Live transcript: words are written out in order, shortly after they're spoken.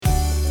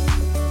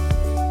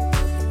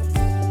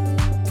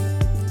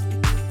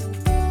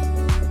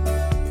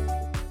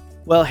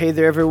Well, hey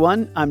there,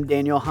 everyone. I'm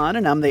Daniel Hahn,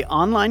 and I'm the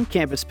online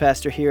campus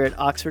pastor here at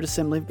Oxford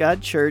Assembly of God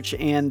Church,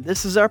 and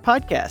this is our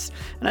podcast.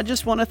 And I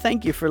just want to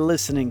thank you for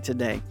listening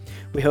today.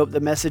 We hope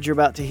the message you're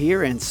about to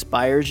hear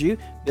inspires you,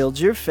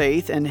 builds your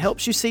faith, and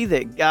helps you see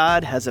that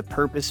God has a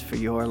purpose for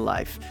your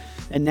life.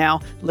 And now,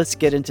 let's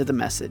get into the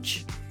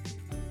message.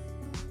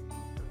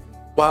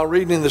 While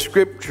reading the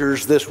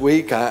scriptures this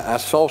week, I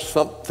saw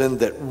something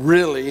that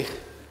really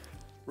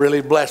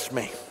blessed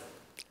me.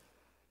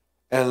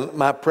 And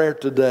my prayer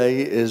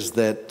today is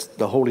that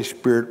the Holy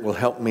Spirit will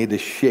help me to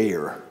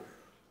share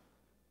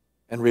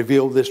and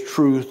reveal this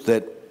truth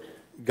that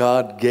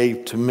God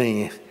gave to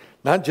me.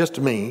 Not just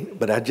to me,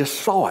 but I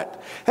just saw it.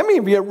 How many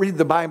of you ever read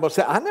the Bible and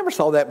say, I never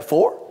saw that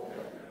before?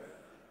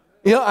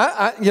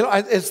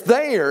 It's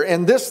there.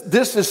 And this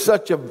is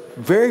such a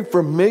very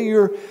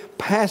familiar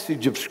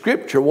passage of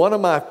Scripture, one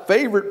of my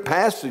favorite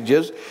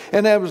passages.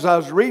 And as I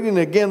was reading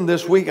again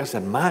this week, I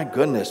said, my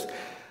goodness.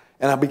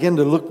 And I began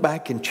to look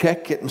back and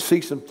check it and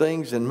see some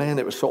things, and man,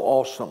 it was so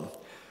awesome.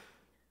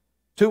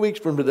 2 weeks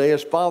from today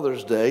is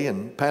Father's Day,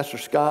 and Pastor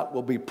Scott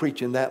will be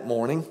preaching that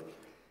morning.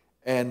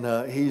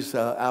 And he's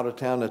out of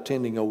town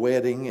attending a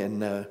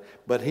wedding,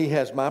 but he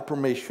has my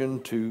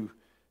permission to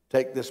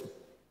take this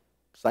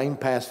same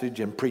passage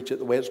and preach it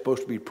the way it's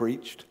supposed to be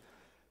preached,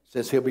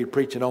 since he'll be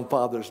preaching on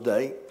Father's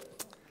Day.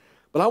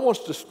 But I want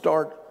us to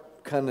start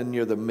kind of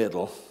near the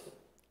middle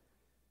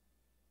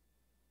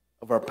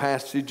of our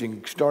passage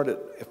and start at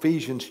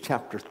Ephesians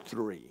chapter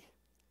 3.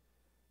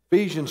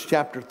 Ephesians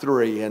chapter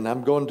 3, and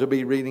I'm going to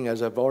be reading,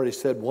 as I've already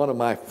said, one of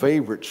my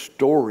favorite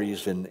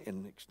stories in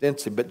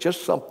extensive, but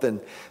just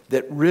something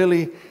that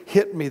really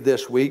hit me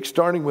this week,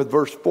 starting with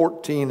verse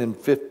 14 and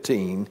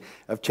 15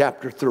 of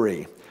chapter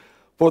 3.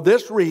 For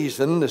this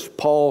reason, this is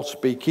Paul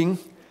speaking,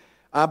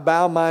 I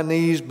bow my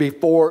knees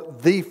before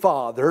the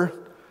Father,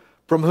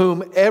 from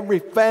whom every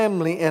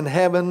family in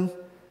heaven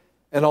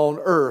and on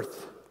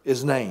earth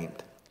is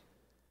named.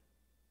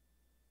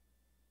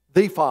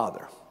 The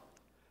Father.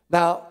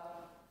 Now,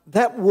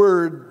 that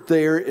word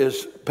there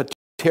is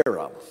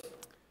patera.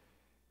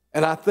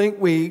 And I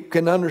think we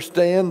can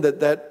understand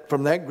that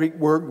from that Greek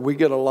word we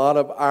get a lot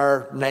of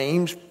our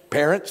names,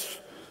 parents,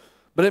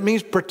 but it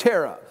means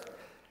patera.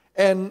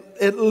 And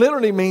it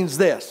literally means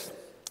this: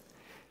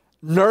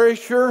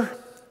 nourisher,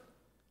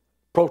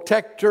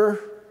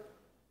 protector,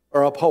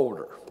 or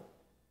upholder.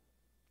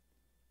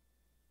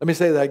 Let me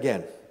say that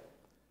again.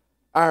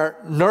 Our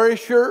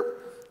nourisher,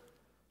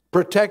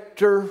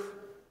 protector,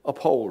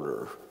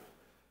 upholder.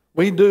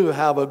 We do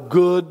have a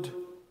good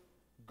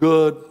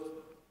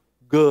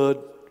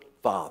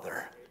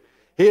Father.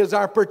 He is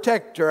our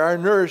protector, our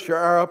nourisher,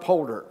 our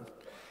upholder.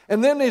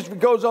 And then he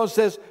goes on and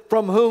says,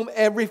 from whom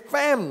every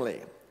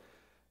family.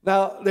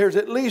 Now, there's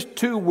at least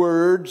two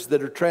words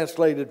that are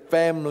translated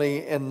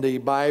family in the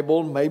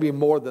Bible, maybe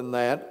more than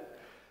that.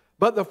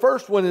 But the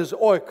first one is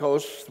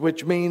oikos,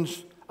 which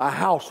means a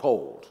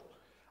household.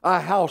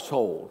 A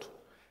household.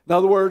 In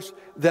other words,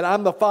 that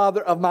I'm the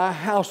father of my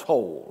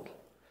household.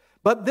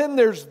 But then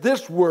there's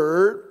this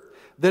word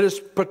that is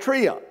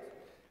patria,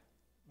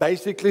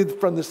 basically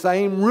from the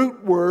same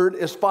root word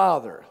as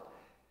father.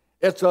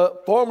 It's a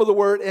form of the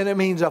word, and it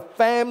means a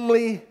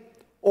family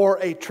or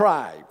a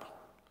tribe.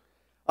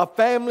 A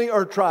family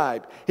or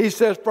tribe. He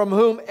says, from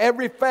whom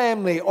every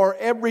family or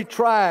every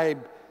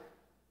tribe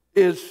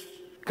is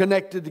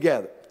connected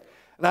together.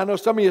 And I know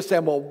some of you are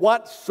saying, well,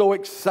 what's so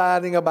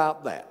exciting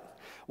about that?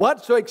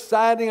 What's so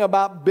exciting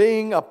about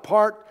being a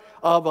part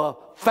of a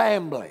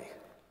family?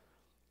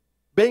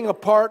 Being a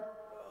part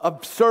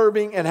of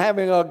serving and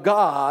having a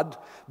God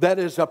that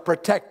is a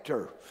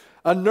protector,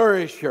 a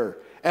nourisher,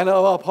 and an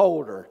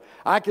upholder.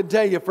 I can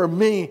tell you, for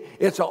me,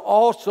 it's an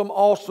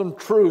awesome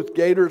truth,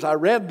 Gators. I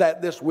read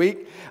that this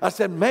week. I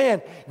said,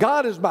 man,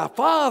 God is my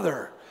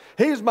Father.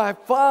 He's my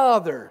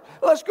Father.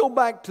 Let's go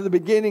back to the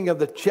beginning of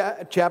the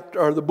chapter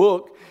or the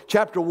book,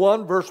 chapter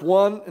 1, verse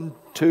 1 and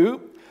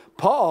 2.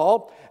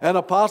 Paul, an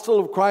apostle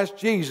of Christ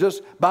Jesus,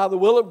 by the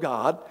will of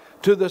God,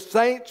 to the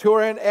saints who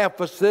are in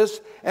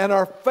Ephesus and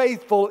are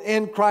faithful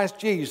in Christ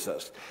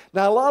Jesus.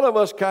 Now, a lot of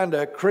us kind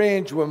of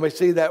cringe when we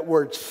see that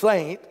word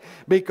saint,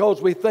 because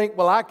we think,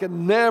 well, I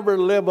can never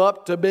live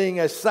up to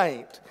being a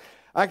saint.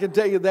 I can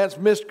tell you that's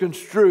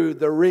misconstrued.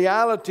 The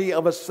reality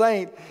of a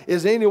saint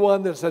is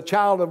anyone that's a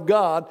child of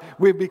God,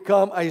 we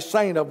become a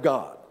saint of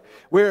God.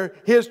 We're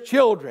His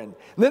children.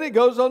 And then it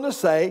goes on to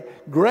say,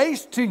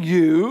 grace to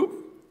you.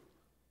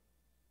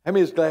 How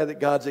many is glad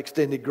that God's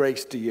extended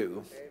grace to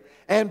you?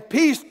 And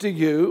peace to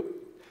you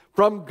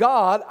from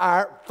God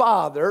our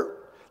Father,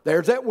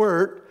 there's that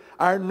word,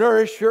 our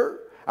nourisher,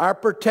 our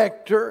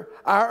protector,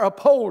 our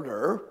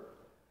upholder,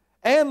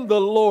 and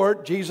the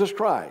Lord Jesus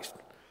Christ.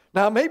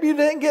 Now, maybe you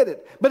didn't get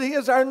it, but He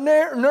is our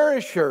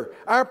nourisher,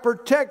 our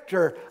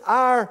protector,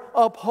 our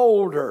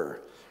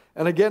upholder.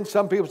 And again,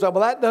 some people say,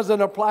 well, that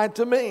doesn't apply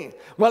to me.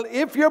 Well,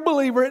 if you're a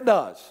believer, it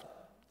does.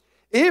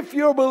 If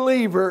you're a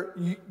believer,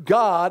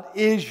 God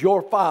is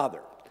your Father.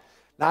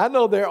 Now, I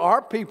know there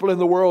are people in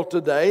the world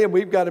today, and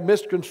we've got a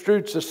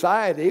misconstrued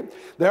society.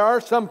 There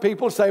are some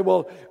people who say,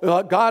 well,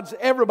 God's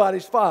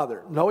everybody's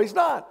father. No, he's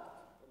not.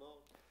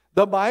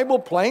 The Bible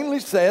plainly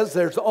says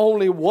there's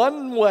only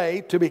one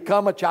way to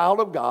become a child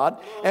of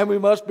God, and we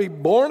must be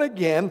born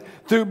again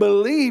through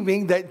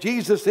believing that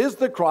Jesus is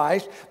the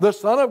Christ, the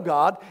Son of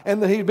God,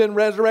 and that he's been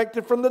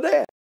resurrected from the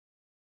dead.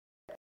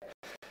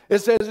 It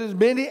says, as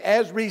many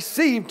as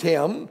received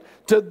him,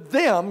 to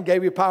them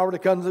gave you power to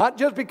come. Not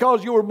just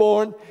because you were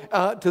born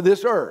to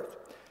this earth.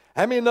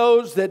 How many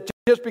knows that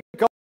just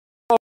because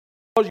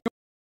you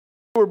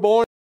were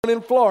born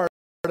in Florida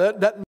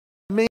doesn't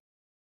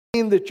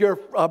mean that you're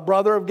a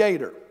brother of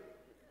Gator?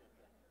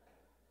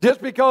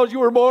 Just because you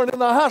were born in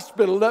the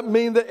hospital doesn't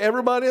mean that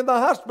everybody in the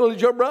hospital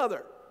is your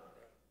brother.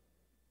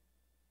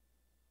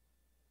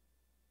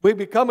 We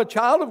become a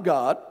child of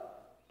God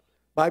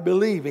by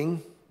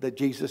believing that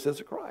Jesus is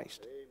the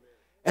Christ.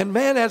 And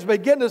man has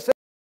begun to say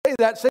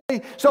that.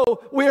 See,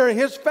 so we're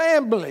his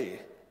family.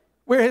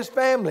 We're his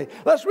family.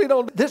 Let's read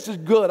on. This is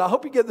good. I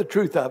hope you get the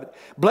truth of it.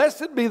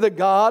 Blessed be the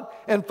God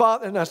and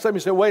Father. Now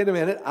somebody say, wait a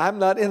minute. I'm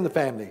not in the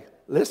family.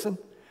 Listen.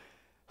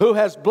 Who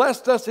has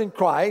blessed us in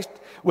Christ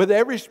with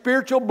every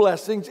spiritual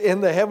blessings in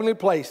the heavenly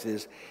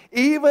places,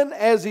 even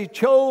as he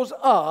chose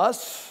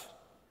us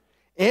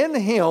in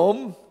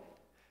him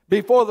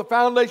before the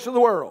foundation of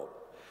the world.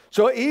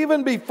 So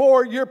even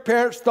before your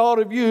parents thought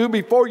of you,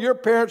 before your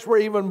parents were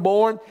even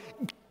born,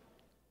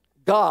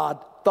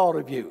 God thought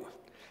of you.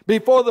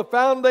 Before the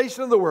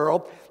foundation of the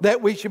world,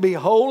 that we should be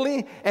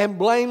holy and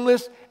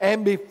blameless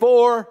and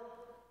before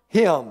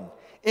him.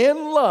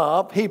 In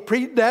love, he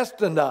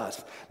predestined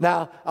us.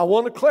 Now, I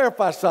want to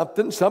clarify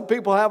something. Some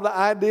people have the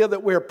idea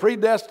that we're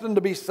predestined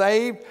to be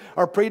saved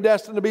or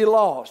predestined to be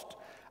lost.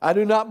 I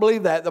do not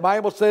believe that. The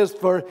Bible says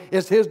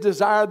it's his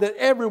desire that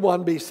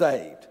everyone be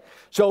saved.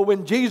 So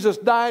when Jesus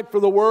died for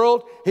the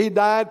world, he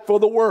died for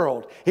the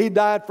world. He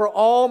died for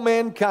all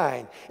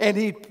mankind.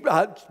 And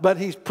but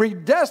he's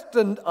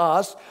predestined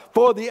us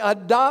for the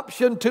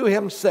adoption to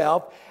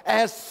himself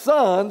as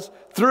sons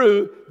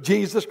through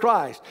Jesus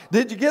Christ.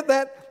 Did you get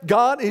that?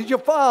 God is your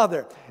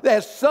Father.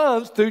 As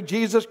sons through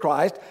Jesus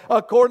Christ,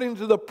 according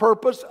to the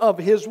purpose of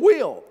his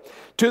will,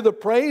 to the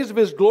praise of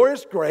his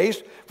glorious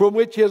grace, from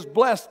which he has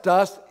blessed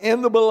us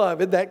in the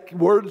beloved. That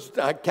word's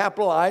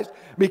capitalized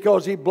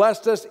because he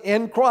blessed us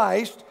in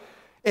Christ.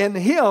 In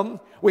him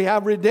we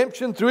have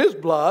redemption through his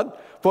blood,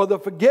 for the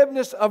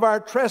forgiveness of our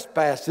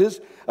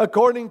trespasses,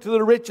 according to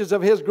the riches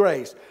of his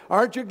grace.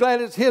 Aren't you glad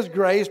it's his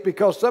grace?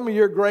 Because some of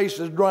your grace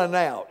is run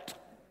out.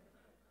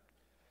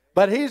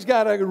 But he's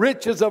got a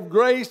riches of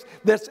grace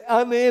that's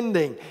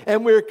unending.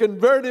 And we're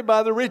converted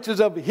by the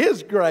riches of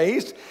his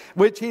grace,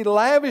 which he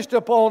lavished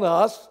upon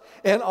us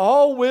in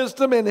all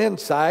wisdom and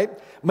insight,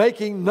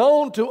 making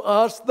known to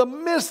us the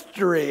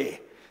mystery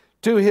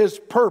to his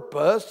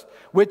purpose,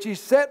 which he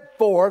set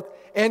forth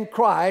in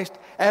Christ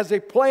as a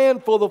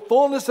plan for the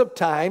fullness of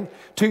time,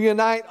 to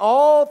unite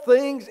all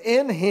things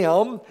in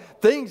him,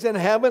 things in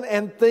heaven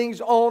and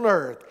things on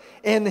earth.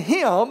 In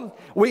him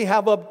we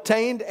have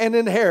obtained an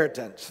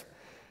inheritance,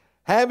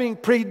 having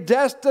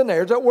predestined,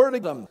 there's that word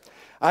again.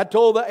 I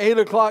told the 8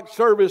 o'clock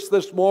service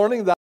this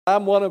morning that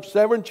I'm one of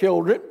 7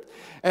 children.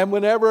 And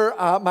whenever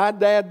my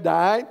dad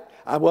died,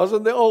 I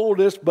wasn't the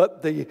oldest,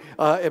 but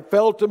it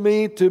fell to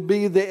me to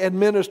be the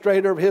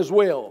administrator of his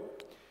will.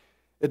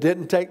 It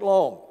didn't take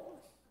long.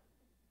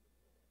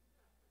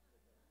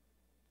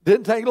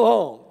 Didn't take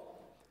long.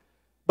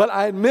 But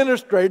I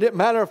administrated it.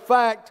 Matter of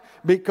fact,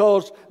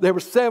 because there were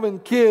 7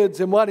 kids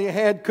and what he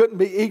had couldn't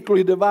be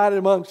equally divided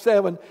among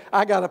 7,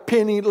 I got a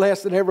penny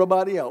less than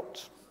everybody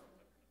else.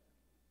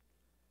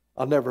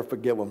 I'll never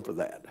forgive him for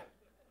that.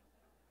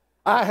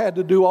 I had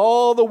to do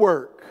all the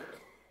work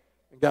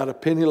and got a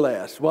penny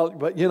less. Well,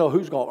 but you know,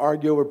 who's going to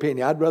argue over a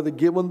penny? I'd rather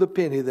give them the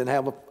penny than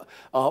have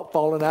a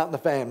falling out in the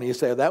family. You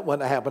say, that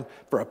wouldn't happen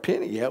for a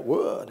penny. Yeah, it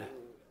would.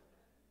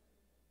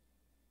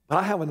 But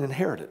I have an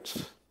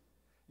inheritance.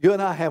 You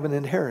and I have an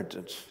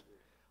inheritance.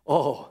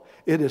 Oh,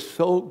 it is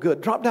so good.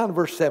 Drop down to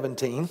verse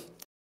 17.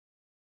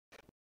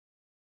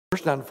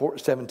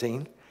 Verse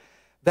 17.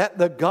 That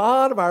the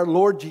God of our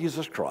Lord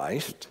Jesus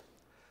Christ,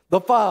 the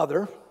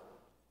Father,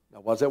 now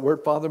what does that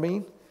word Father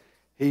mean?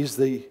 He's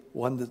the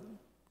one that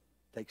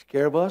takes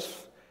care of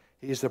us.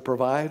 He's the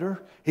provider.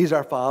 He's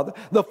our Father.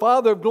 The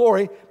Father of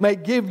glory may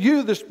give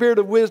you the spirit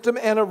of wisdom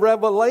and of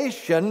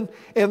revelation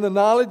in the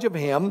knowledge of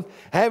him,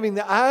 having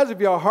the eyes of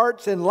your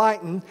hearts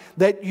enlightened,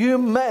 that you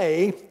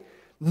may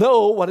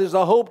know what is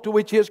the hope to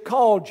which he has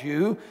called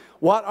you,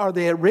 what are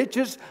the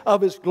riches of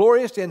his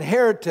glorious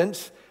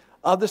inheritance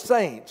of the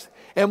saints,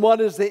 and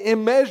what is the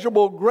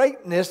immeasurable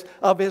greatness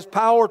of his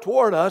power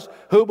toward us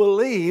who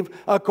believe,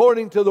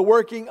 according to the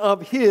working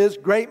of his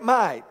great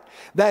might,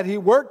 that he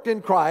worked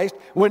in Christ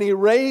when he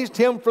raised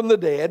him from the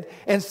dead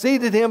and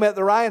seated him at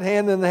the right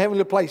hand in the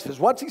heavenly places.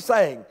 What's he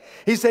saying?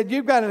 He said,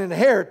 you've got an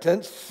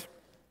inheritance.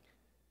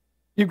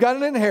 You've got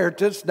an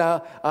inheritance.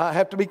 Now, I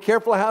have to be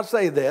careful how I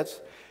say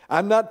this.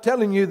 I'm not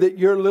telling you that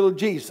you're little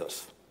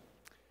Jesus,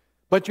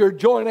 but you're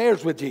joint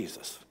heirs with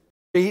Jesus.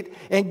 feet,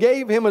 and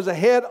gave him as a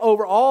head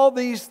over all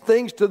these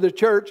things to the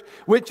church,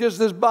 which is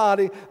his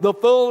body, the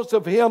fullness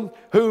of him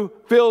who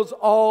fills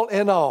all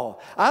in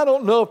all. I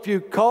don't know if you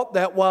caught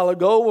that while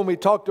ago when we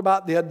talked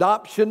about the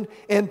adoption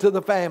into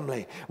the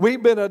family.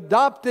 We've been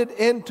adopted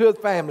into the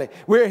family.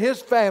 We're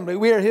his family.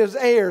 We are his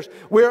heirs.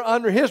 We're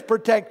under his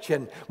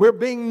protection. We're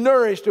being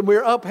nourished, and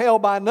we're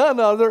upheld by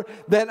none other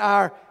than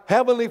our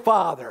Heavenly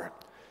Father.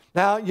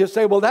 Now, you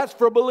say, well, that's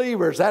for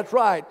believers. That's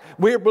right.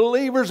 We're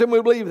believers and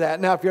we believe that.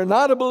 Now, if you're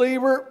not a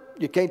believer,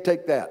 you can't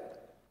take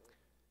that.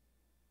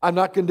 I'm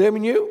not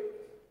condemning you.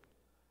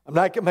 I'm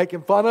not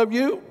making fun of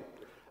you.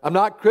 I'm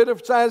not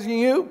criticizing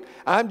you.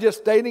 I'm just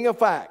stating a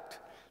fact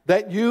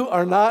that you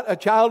are not a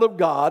child of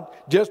God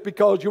just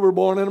because you were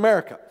born in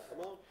America.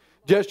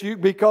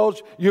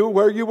 Because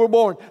where you were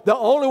born. The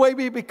only way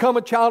we become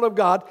a child of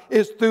God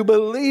is through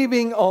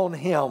believing on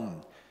him.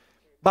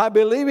 By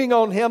believing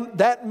on him,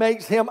 that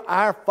makes him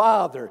our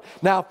Father.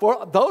 Now,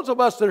 for those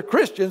of us that are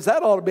Christians,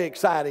 that ought to be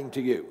exciting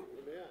to you.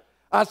 Amen.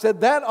 I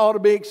said that ought to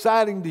be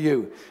exciting to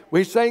you.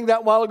 We sang that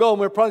a while ago, and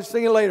we'll probably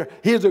sing it later.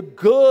 He is a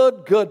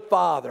good, good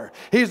Father.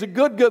 He's a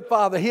good, good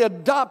Father. He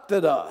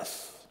adopted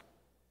us.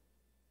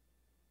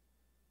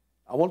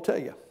 I want to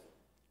tell you,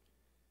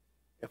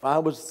 if I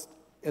was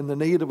in the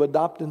need of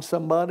adopting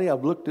somebody,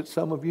 I've looked at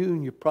some of you,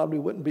 and you probably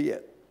wouldn't be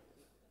it.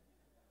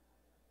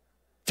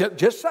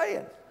 Just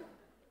saying.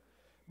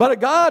 But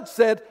God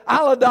said,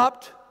 I'll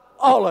adopt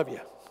all of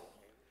you.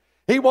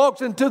 He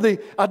walks into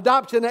the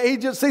adoption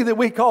agency that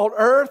we call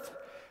Earth,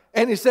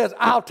 and he says,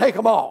 I'll take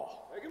them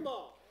all.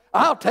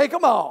 I'll take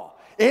them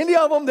all. Any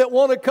of them that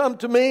want to come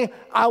to me,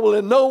 I will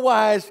in no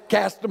wise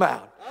cast them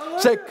out.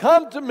 Say,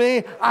 come to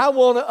me, I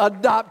want to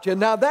adopt you.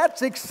 Now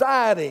that's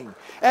exciting.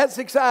 That's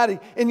exciting.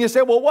 And you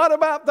say, well, what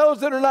about those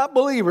that are not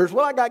believers?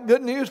 Well, I got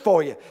good news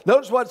for you.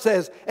 Notice what it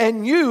says.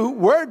 And you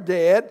were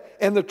dead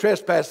in the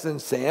trespass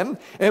and sin,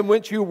 in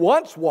which you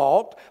once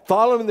walked,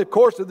 following the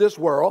course of this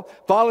world,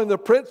 following the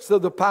prince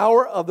of the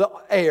power of the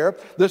air,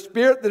 the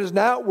spirit that is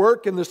now at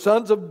work in the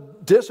sons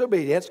of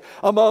disobedience,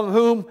 among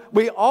whom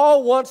we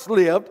all once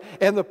lived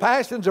in the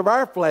passions of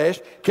our flesh,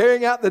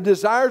 carrying out the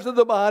desires of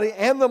the body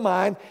and the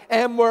mind,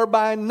 and were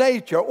by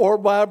nature or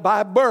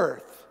by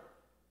birth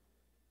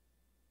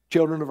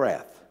children of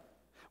wrath.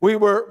 We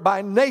were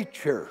by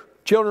nature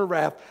children of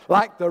wrath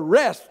like the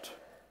rest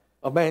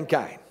of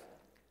mankind.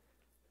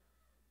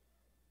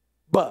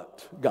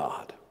 But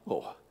God,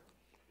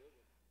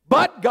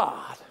 but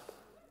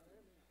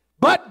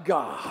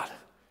God,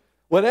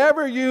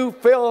 whenever you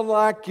feeling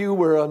like you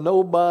were a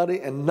nobody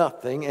and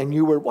nothing, and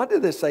you were, what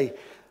did it say?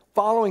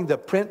 Following the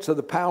prince of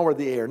the power of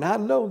the air. Now, I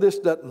know this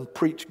doesn't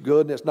preach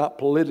good, and it's not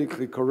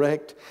politically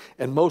correct,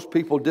 and most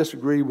people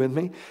disagree with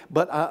me,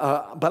 but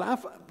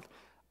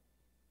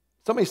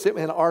somebody sent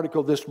me an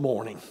article this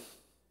morning.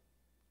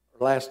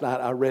 Last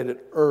night, I read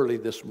it early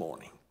this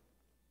morning,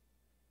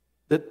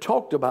 that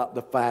talked about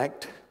the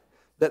fact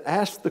that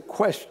asked the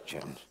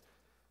question,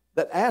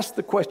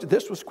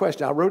 this was the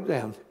question, I wrote it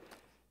down,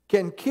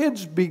 can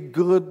kids be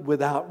good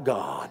without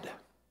God?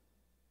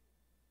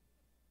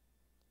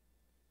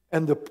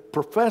 And the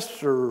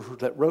professor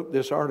that wrote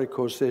this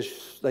article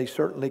says they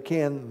certainly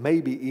can,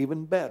 maybe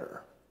even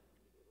better.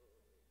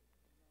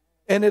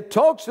 And it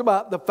talks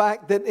about the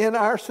fact that in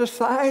our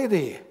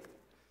society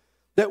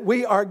that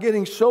we are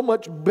getting so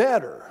much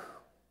better.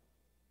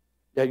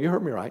 Yeah, you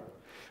heard me right.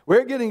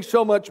 We're getting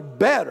so much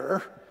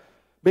better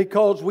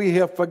because we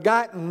have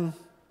forgotten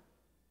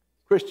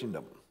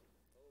Christendom.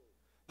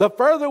 The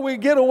further we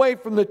get away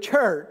from the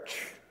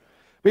church,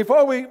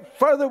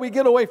 further we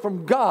get away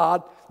from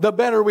God, the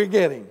better we're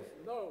getting.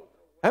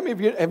 How many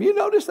of you, have you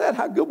noticed that,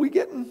 how good we're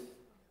getting?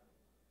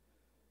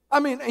 I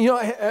mean,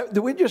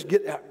 we just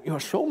get,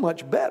 so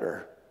much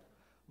better.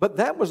 But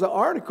that was the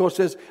article,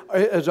 says,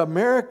 is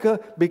America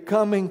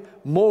becoming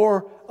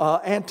more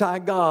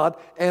anti-God?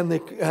 And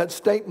the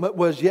statement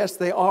was, yes,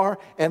 they are,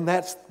 and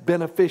that's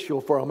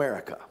beneficial for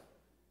America.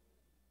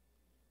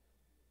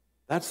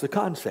 That's the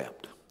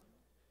concept.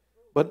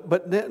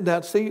 But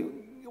now see,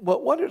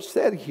 what it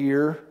said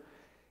here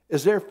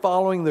is they're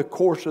following the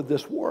course of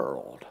this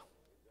world,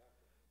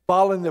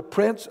 following the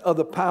prince of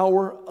the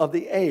power of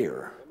the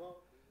air,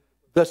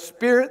 the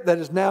spirit that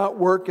is now at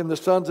work in the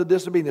sons of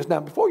disobedience. Now,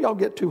 before y'all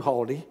get too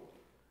haughty,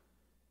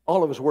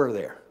 all of us were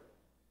there.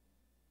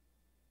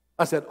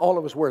 I said all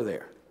of us were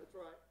there. That's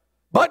right.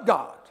 But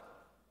God,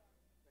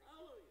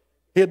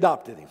 He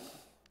adopted him.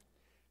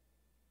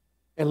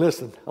 And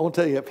listen, I want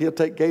to tell you, if He'll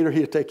take Gator,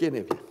 He'll take any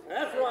of you.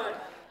 That's right.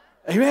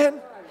 Amen?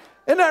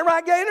 Isn't that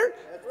right, Gator?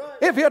 That's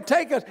right. If He'll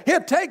take us,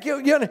 He'll take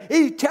you.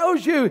 He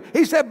tells you,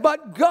 He said,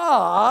 but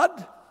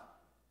God,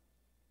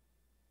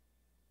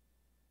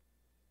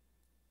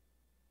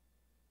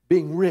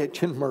 being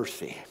rich in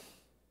mercy,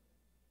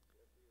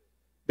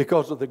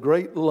 because of the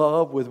great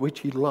love with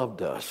which He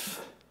loved us,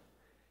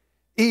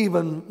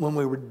 even when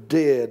we were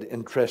dead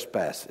in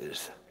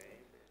trespasses,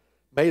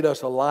 made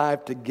us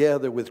alive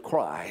together with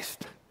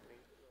Christ.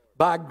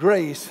 By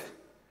grace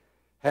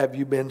have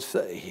you been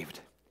saved,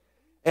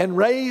 and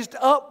raised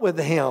up with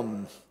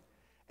Him,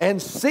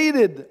 and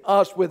seated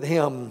us with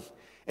Him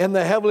in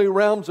the heavenly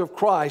realms of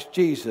Christ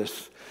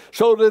Jesus,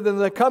 so that in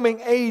the coming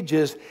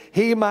ages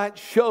he might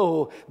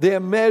show the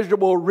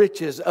immeasurable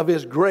riches of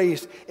his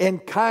grace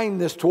and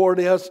kindness toward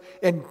us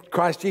in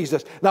Christ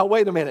Jesus. Now,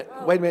 wait a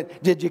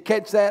minute. Did you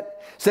catch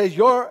that? It says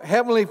your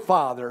heavenly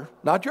Father,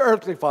 not your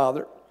earthly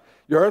father.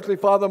 Your earthly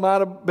father might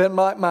have been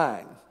like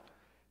mine.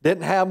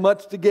 Didn't have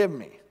much to give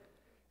me.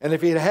 And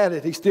if he'd had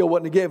it, he still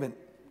wouldn't have given.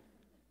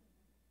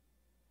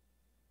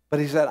 But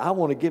he said, I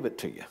want to give it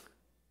to you.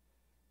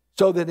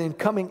 So that in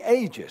coming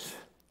ages,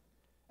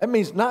 that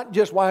means not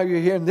just while you're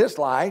here in this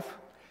life.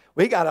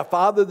 We got a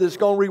Father that's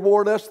going to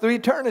reward us through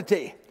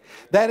eternity.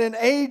 That in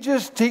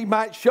ages he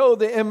might show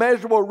the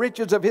immeasurable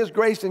riches of his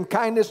grace and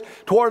kindness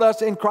toward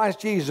us in Christ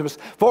Jesus.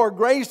 For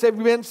grace have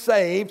you been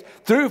saved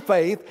through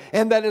faith,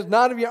 and that is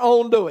not of your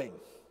own doing.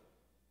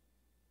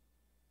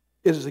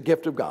 It is a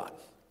gift of God.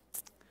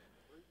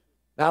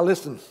 Now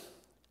listen.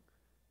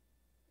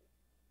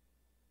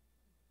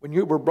 When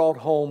you were brought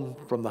home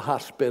from the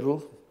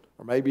hospital,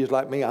 or maybe it's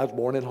like me, I was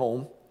born at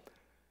home.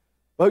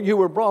 But you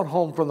were brought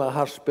home from the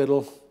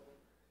hospital.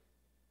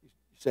 You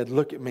said,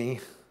 look at me.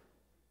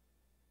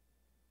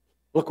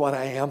 Look what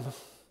I am.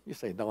 You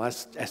say, no,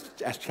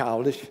 that's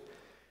childish.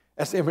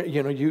 That's,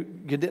 you know, you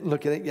didn't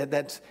look at it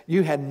yet.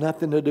 You had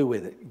nothing to do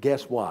with it.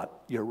 Guess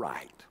what? You're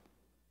right.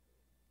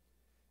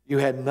 You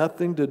had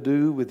nothing to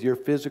do with your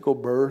physical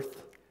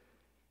birth,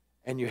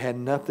 and you had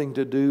nothing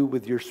to do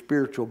with your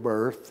spiritual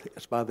birth.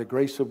 It's by the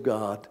grace of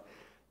God,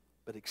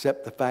 but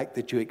except the fact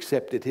that you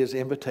accepted his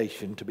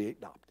invitation to be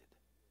adopted.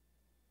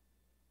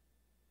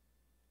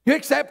 You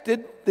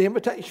accepted the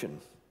invitation.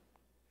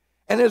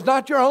 And it's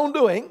not your own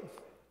doing.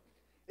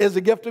 It's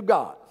a gift of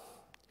God.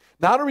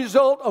 Not a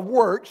result of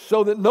works,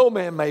 so that no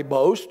man may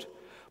boast.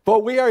 For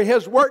we are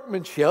his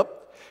workmanship,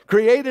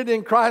 created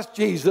in Christ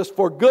Jesus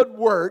for good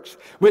works,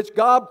 which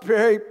God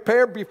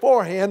prepared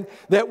beforehand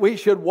that we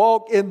should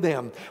walk in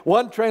them.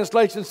 One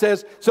translation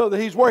says, so that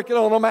he's working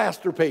on a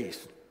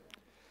masterpiece.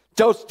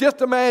 So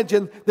just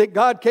imagine that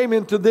God came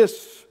into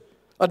this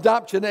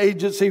adoption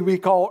agency we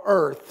call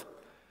Earth,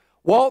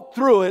 walked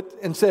through it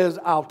and says,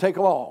 I'll take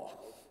them all.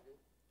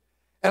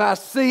 And I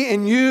see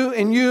in you,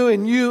 and you,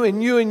 and you,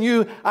 and you, and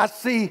you, I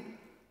see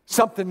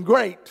something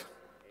great.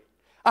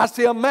 I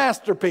see a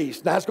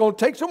masterpiece. Now it's going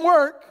to take some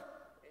work,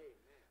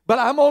 but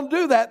I'm going to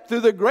do that through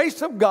the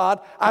grace of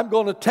God. I'm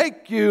going to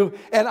take you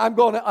and I'm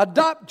going to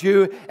adopt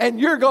you, and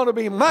you're going to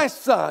be my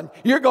son.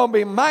 You're going to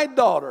be my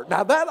daughter.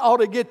 Now that ought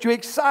to get you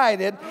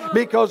excited,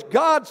 because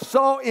God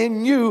saw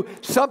in you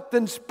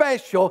something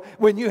special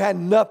when you had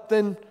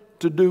nothing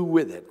to do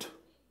with it.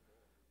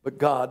 But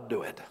God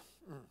do it.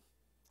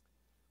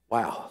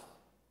 Wow.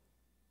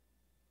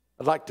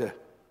 I'd like to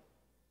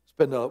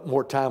spend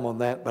more time on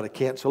that, but I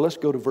can't. So let's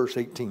go to verse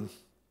 18.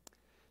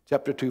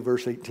 Chapter 2,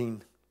 verse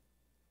 18.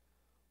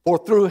 For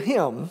through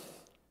him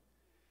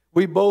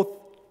we both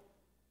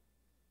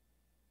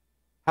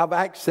have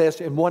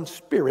access in one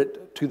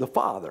spirit to the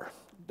Father.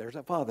 There's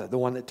a Father, the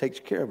one that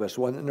takes care of us,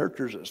 the one that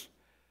nurtures us.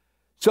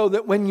 So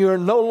that when you're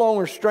no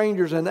longer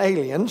strangers and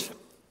aliens,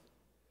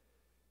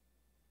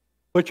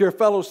 but you're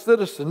fellow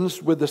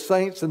citizens with the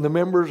saints and the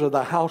members of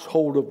the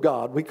household of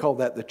God. We call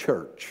that the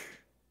church.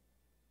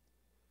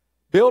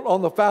 Built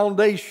on the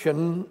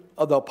foundation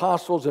of the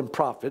apostles and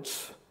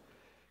prophets,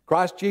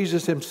 Christ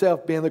Jesus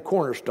himself being the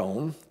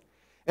cornerstone,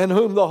 in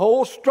whom the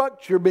whole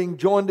structure being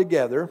joined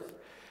together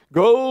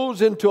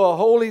grows into a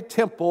holy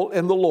temple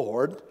in the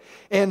Lord.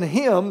 In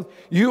him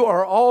you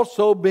are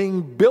also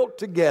being built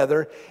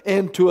together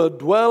into a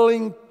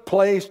dwelling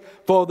place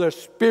for the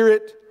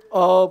Spirit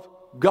of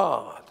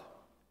God.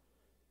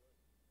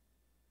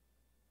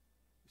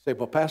 Say,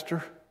 well,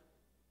 Pastor,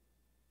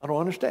 I don't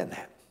understand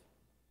that.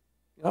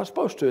 You're not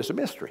supposed to. It's a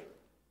mystery.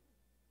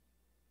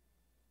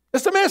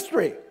 It's a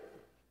mystery.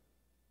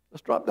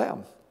 Let's drop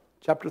down.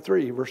 Chapter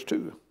 3, verse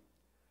 2.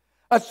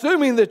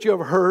 Assuming that you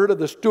have heard of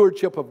the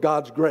stewardship of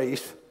God's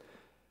grace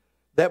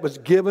that was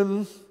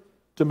given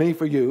to me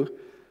for you.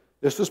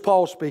 This is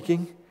Paul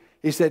speaking.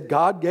 He said,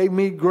 God gave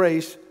me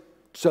grace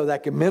so that I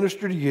could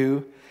minister to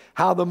you.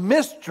 How the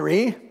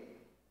mystery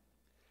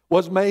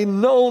was made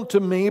known to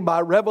me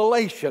by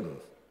revelation,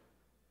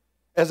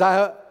 as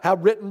I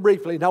have written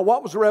briefly. Now,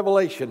 what was the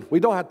revelation? We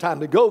don't have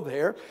time to go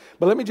there,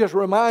 but let me just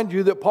remind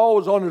you that Paul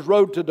was on his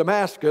road to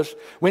Damascus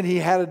when he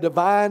had a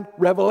divine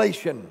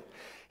revelation.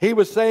 He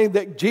was saying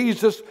that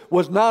Jesus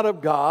was not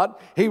of God.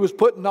 He was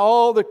putting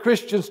all the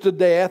Christians to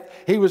death.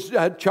 He was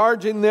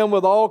charging them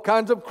with all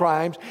kinds of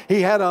crimes.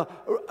 He had an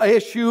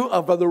issue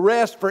of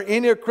arrest for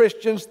any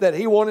Christians that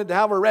he wanted to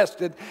have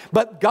arrested.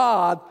 But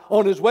God,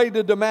 on his way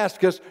to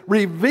Damascus,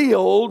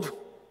 revealed,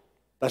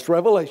 that's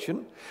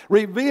revelation,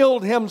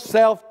 revealed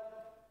himself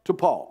to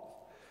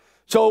Paul.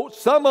 So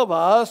some of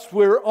us,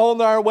 we're on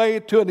our way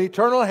to an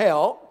eternal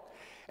hell,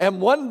 and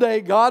one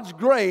day God's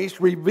grace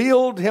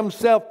revealed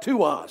himself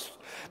to us.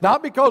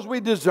 Not because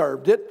we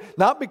deserved it,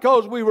 not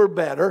because we were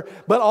better,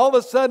 but all of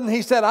a sudden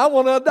he said, I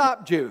want to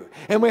adopt you.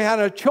 And we had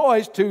a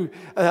choice to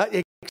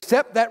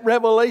accept that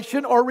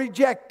revelation or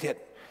reject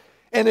it.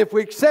 And if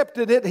we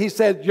accepted it, he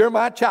said, you're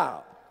my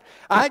child.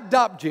 I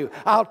adopt you.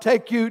 I'll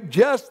take you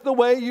just the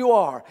way you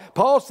are.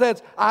 Paul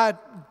says, I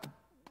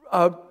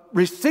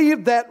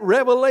received that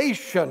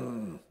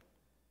revelation,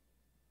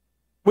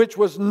 which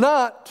was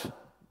not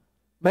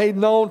made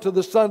known to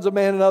the sons of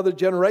man in other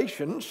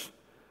generations,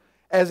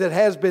 as it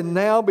has been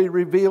now be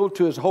revealed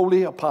to his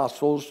holy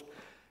apostles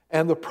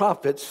and the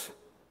prophets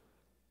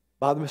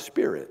by the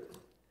Spirit.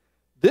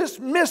 This is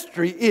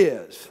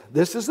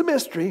the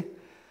mystery,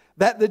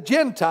 that the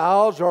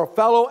Gentiles are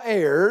fellow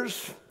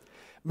heirs,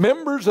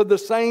 members of the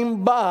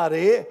same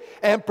body,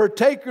 and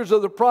partakers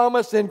of the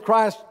promise in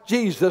Christ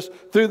Jesus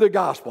through the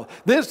gospel.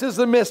 This is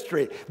the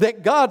mystery,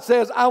 that God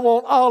says, I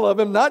want all of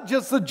them, not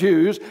just the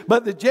Jews,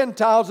 but the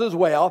Gentiles as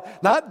well,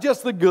 not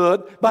just the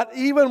good, but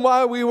even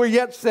while we were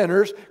yet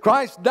sinners,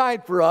 Christ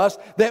died for us,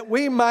 that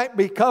we might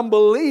become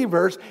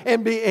believers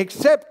and be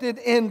accepted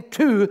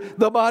into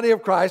the body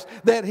of Christ,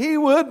 that He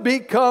would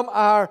become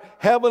our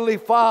Heavenly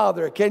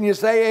Father. Can you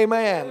say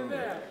amen?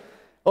 Amen.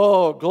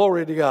 Oh,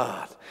 glory to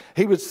God.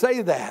 He would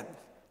say that.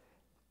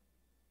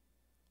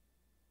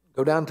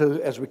 Go down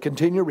to, as we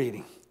continue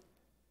reading.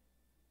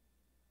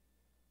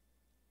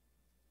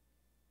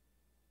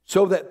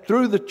 So that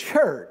through the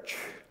church,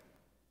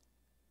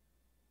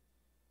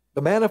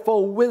 the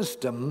manifold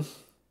wisdom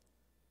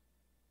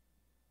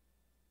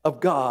of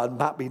God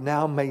might be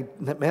now made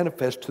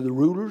manifest to the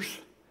rulers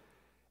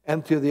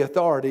and to the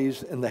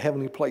authorities in the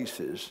heavenly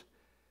places.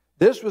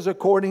 This was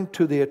according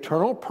to the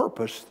eternal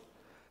purpose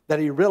that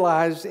He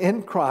realized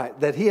in Christ,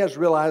 that He has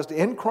realized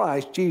in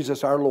Christ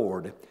Jesus our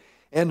Lord,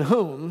 in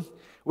whom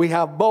we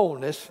have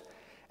boldness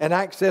and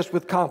access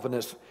with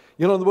confidence.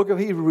 You know, the book of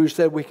Hebrews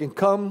said we can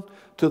come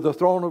to the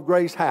throne of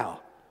grace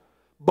how?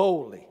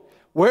 Boldly.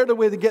 Where do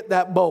we get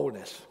that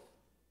boldness?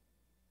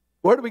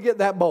 Where do we get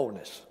that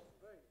boldness?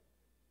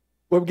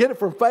 Well, we get it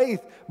from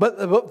faith,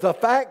 but the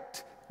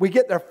fact we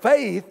get their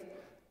faith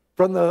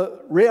from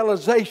the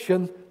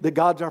realization that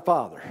God's our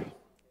Father.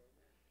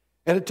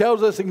 And it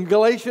tells us in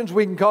Galatians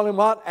we can call Him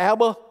what?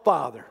 Abba,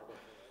 Father.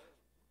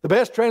 The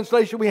best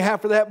translation we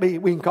have for that we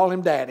can call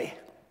Him Daddy.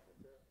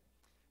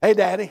 Hey,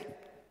 Daddy,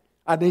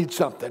 I need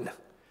something.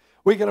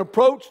 We can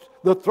approach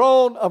the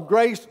throne of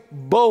grace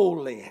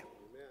boldly. Amen.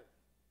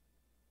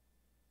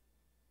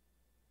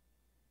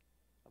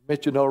 I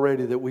mentioned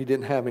already that we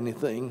didn't have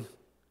anything,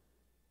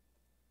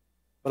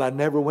 but I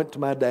never went to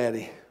my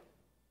daddy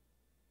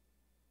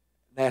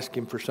and asked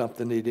him for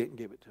something and he didn't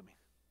give it to me.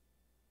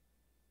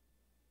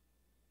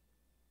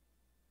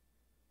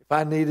 If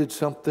I needed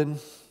something,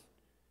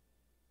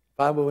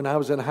 when I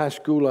was in high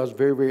school, I was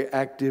very, very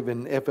active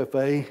in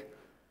FFA.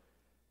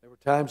 There were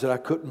times that I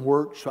couldn't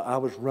work, so I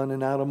was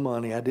running out of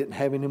money. I didn't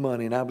have any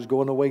money, and I was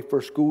going away for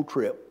a school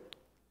trip.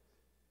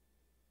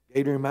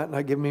 Gator might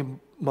not give me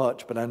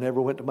much, but I never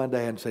went to my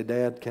dad and said,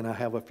 Dad, can I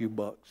have a few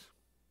bucks?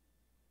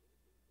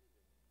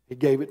 He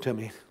gave it to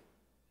me.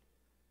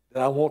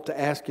 Did I want to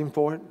ask him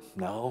for it?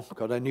 No,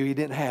 because I knew he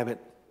didn't have it.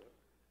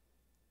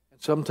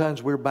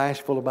 Sometimes we're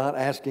bashful about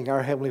asking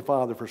our Heavenly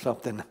Father for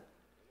something.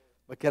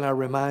 But can I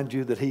remind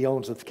you that He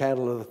owns the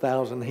cattle of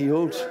 1,000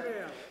 hills?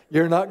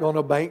 You're not going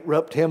to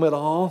bankrupt Him at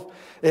all.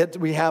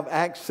 We have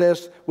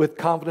access with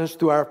confidence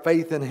through our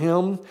faith in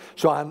Him.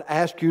 So I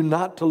ask you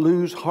not to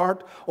lose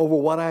heart over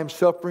what I'm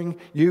suffering,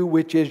 you,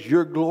 which is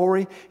your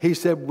glory. He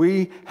said,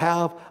 we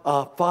have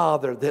a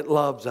Father that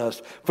loves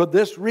us. For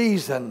this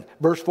reason,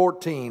 verse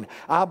 14,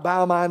 I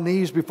bow my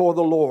knees before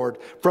the Lord,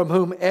 from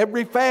whom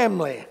every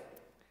family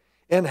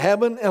in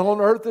heaven and on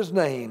earth is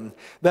named,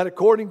 that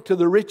according to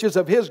the riches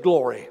of His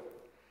glory.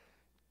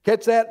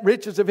 Catch that?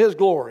 Riches of His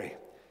glory.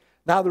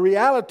 Now the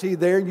reality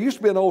there, used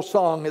to be an old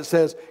song that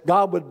says,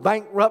 God would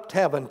bankrupt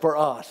heaven for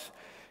us.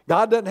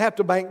 God doesn't have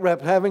to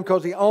bankrupt heaven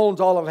because He owns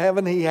all of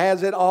heaven. He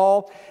has it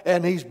all,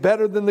 and He's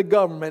better than the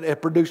government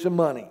at producing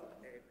money.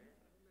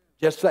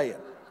 Just saying.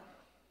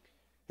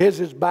 His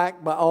is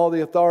backed by all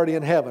the authority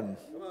in heaven.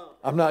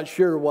 I'm not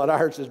sure what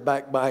ours is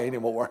backed by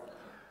anymore.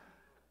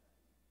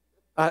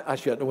 I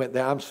shouldn't have went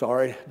there. I'm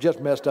sorry. Just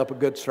messed up a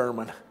good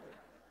sermon.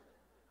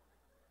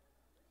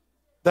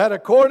 That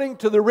according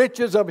to the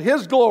riches of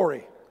His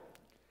glory,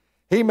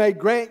 He may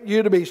grant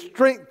you to be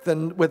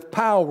strengthened with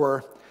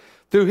power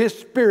through His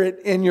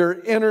Spirit in your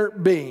inner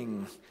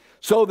being,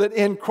 so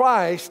that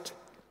Christ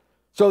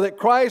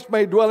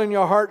may dwell in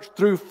your hearts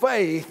through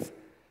faith,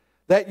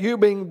 that you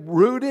being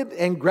rooted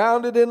and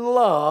grounded in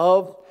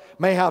love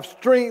may have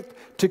strength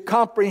to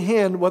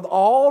comprehend with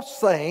all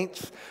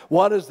saints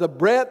what is the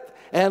breadth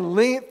and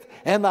length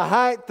and the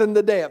height and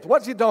the depth.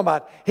 What's He talking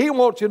about? He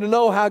wants you to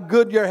know how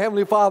good your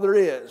Heavenly Father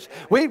is.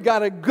 We've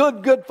got a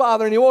good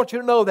Father, and He wants you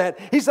to know that.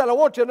 He said, I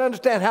want you to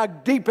understand how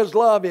deep His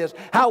love is,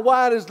 how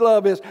wide His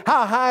love is,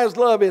 how high His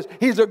love is.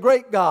 He's a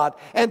great God.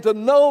 And to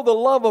know the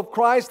love of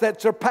Christ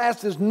that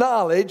surpasses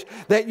knowledge,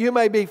 that you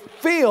may be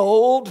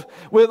filled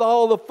with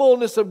all the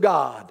fullness of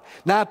God.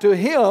 Now to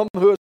Him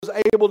who is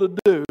able to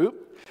do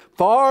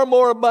far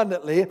more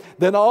abundantly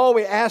than all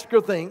we ask or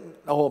think.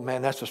 Oh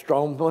man, that's a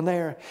strong one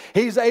there.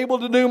 He's able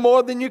to do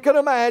more than you can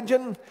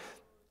imagine,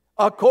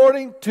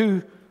 according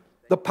to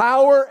the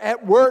power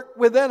at work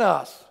within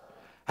us.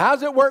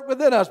 How's it work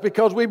within us?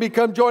 Because we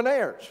become joint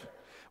heirs.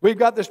 We've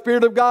got the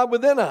Spirit of God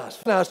within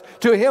us.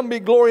 To Him be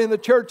glory in the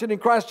church and in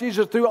Christ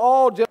Jesus through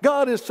all.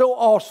 God is so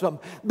awesome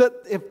that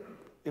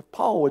if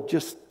Paul would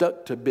just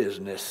stuck to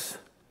business,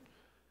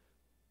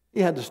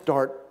 he had to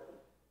start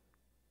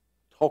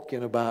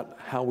talking about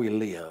how we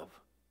live.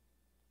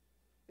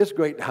 It's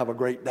great to have a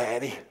great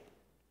daddy.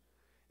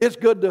 It's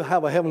good to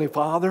have a heavenly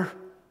Father.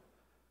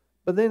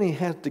 But then he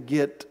has to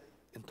get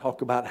and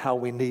talk about how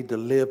we need to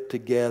live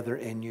together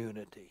in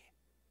unity.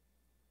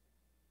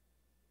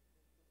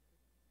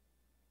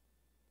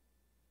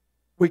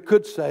 We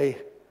could say,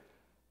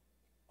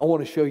 I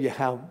want to show you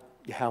how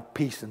you have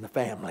peace in the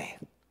family.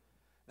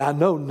 Now, I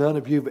know none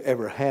of you have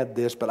ever had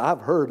this, but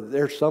I've heard that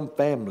there's some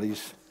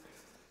families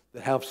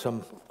that have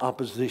some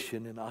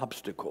opposition and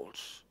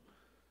obstacles,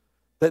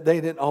 that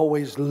they didn't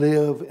always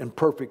live in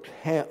perfect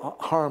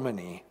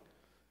harmony.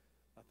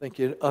 I think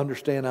you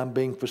understand I'm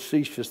being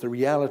facetious. The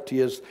reality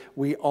is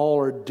we all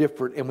are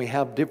different and we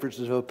have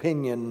differences of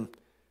opinion.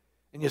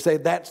 And you say,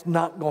 that's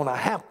not going to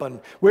happen.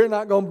 We're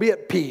not going to be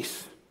at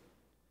peace.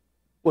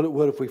 Well, it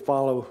would if we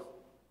follow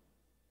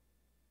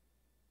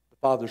the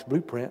Father's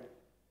blueprint.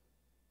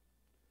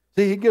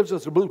 See, He gives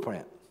us a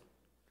blueprint.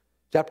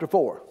 Chapter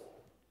 4.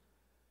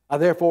 I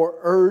therefore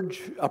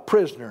urge a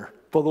prisoner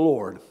for the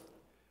Lord,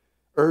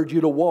 urge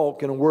you to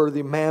walk in a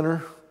worthy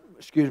manner,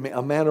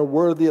 a manner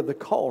worthy of the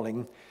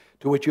calling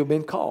to which you have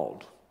been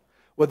called,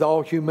 with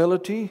all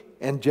humility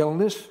and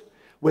gentleness,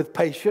 with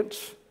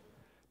patience,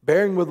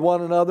 bearing with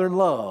one another in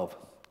love.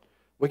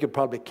 We could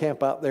probably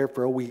camp out there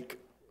for a week.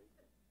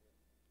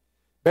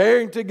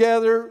 Bearing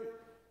together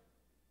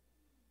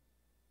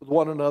with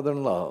one another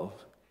in love,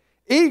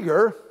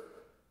 eager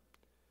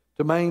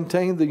to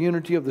maintain the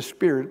unity of the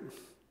Spirit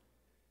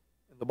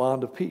and the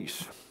bond of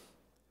peace.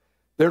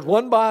 There's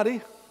one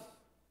body,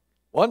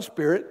 one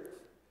Spirit,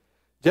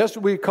 just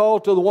as we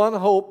call to the one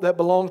hope that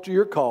belongs to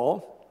your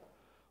call,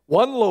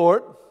 one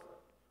Lord,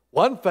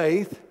 one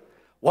faith,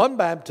 one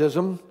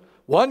baptism,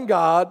 one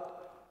God,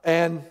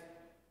 and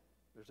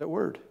there's that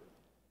word,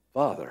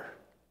 Father.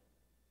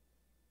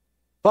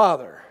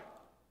 Father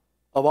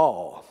of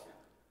all,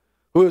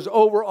 who is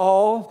over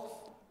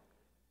all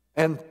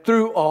and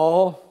through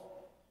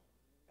all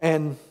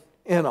and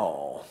in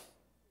all.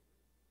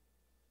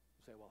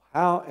 You say, well,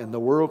 how in the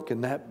world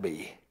can that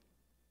be?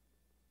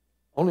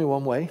 Only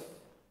one way.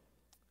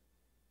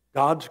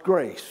 God's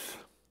grace.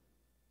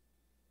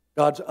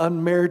 God's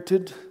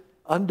unmerited,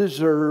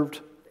 undeserved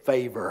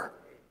favor.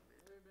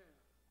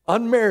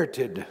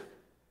 Unmerited,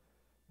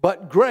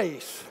 but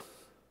grace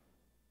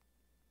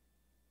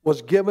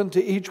was given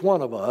to each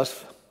one of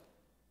us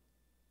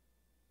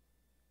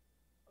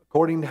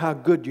according to how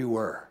good you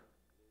were.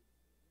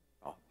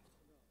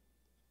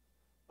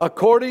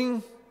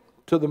 According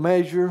to the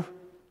measure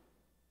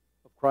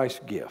of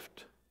Christ's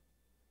gift.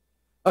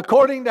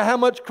 According to how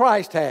much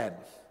Christ had.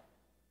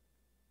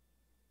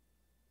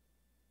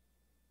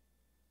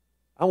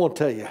 I want to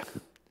tell you,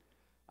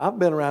 I've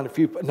been around a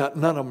few,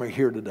 none of them are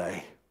here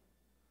today.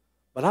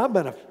 But I've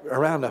been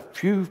around a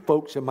few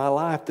folks in my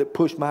life that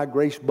pushed my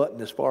grace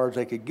button as far as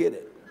they could get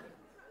it.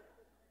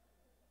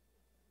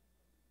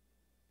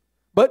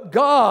 But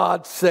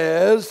God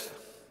says,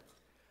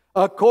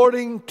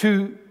 according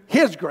to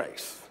His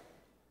grace,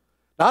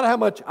 not how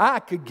much I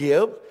could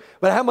give,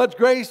 but how much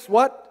grace,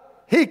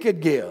 what? He could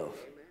give.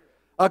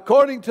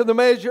 According to the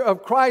measure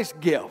of Christ's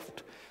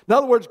gift. In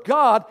other words,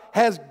 God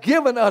has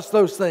given us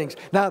those things.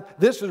 Now,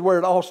 this is where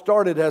it all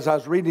started as I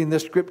was reading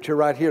this scripture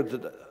right here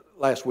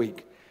last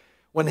week.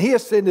 When He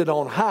ascended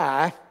on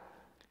high,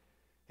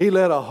 He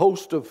led a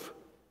host of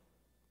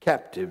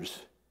captives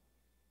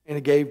and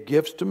He gave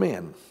gifts to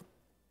men.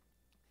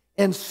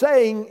 In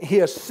saying He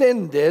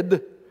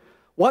ascended,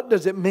 what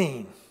does it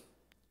mean?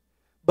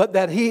 But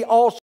that He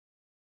also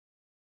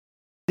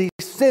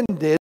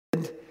descended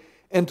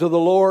into the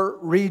lower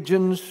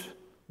regions,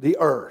 the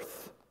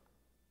earth.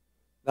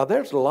 Now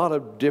there's a lot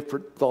of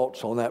different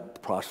thoughts on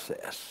that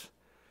process.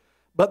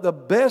 But the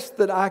best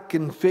that I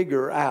can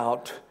figure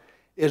out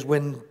is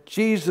when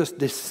Jesus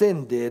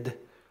descended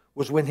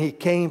was when He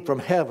came from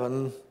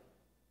heaven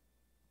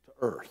to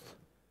earth.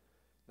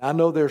 Now, I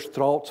know there's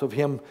thoughts of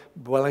Him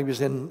while He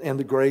was in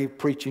the grave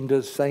preaching to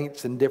the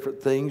saints and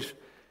different things.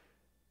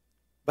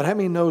 But how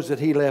many knows that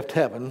He left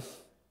heaven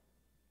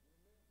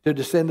to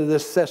descend to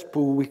this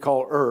cesspool we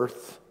call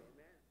earth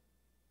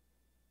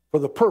for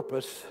the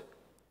purpose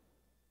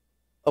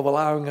of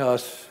allowing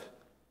us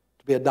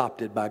to be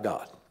adopted by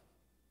God?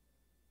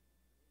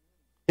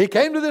 He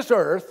came to this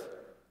earth,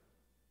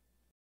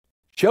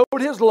 showed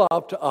His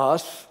love to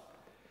us.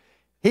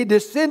 He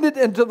descended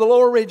into the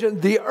lower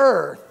region, the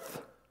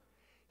earth.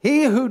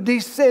 He who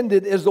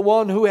descended is the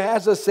one who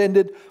has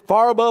ascended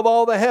far above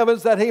all the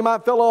heavens that He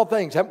might fill all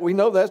things. We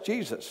know that's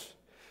Jesus.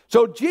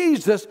 So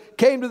Jesus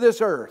came to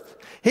this earth.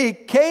 He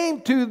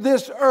came to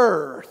this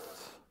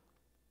earth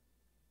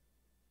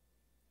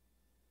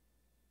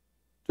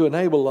to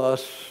enable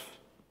us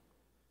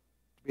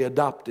to be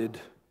adopted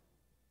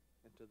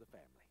into the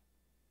family.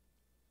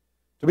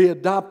 To be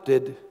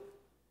adopted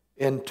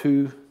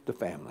into the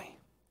family.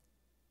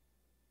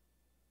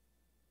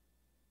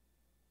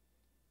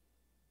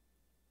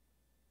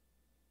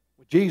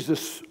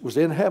 Jesus was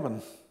in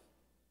heaven.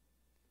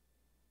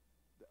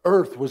 The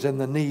earth was in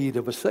the need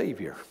of a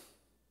Savior.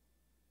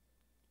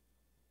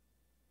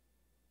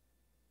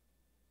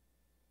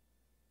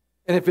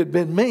 And if it had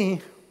been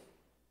me,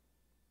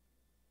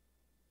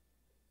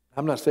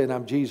 I'm not saying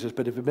I'm Jesus,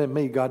 but if it had been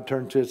me, God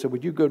turned to it and said,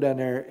 would you go down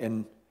there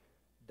and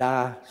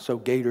die so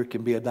Gator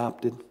can be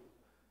adopted?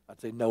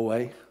 I'd say, no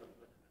way.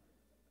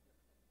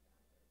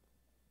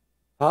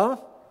 Huh?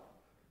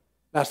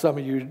 Now, some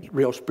of you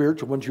real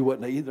spiritual ones, you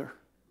wouldn't either.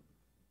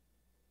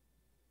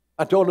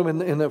 I told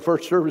them in the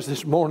first service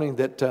this morning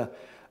that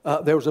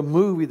there was a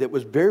movie that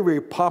was very,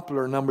 very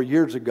popular a number of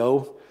years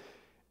ago.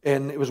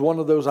 And it was one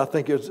of those, I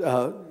think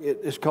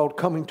it's called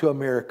Coming to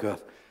America.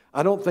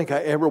 I don't think I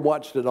ever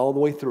watched it all the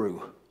way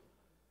through.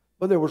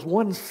 But there was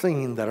one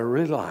scene that I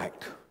really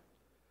liked.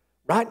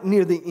 Right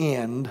near the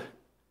end,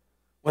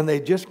 when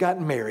they just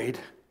got married,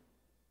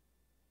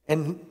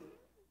 and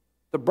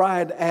the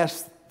bride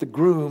asked the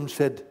groom,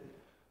 said,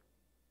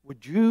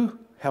 would you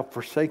have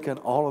forsaken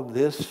all of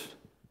this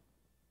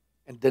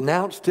and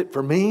denounced it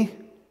for me?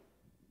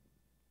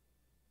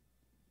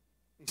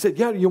 He said,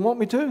 yeah, you want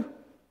me to? And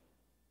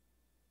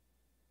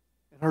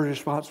her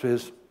response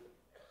was,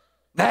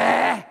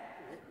 nah.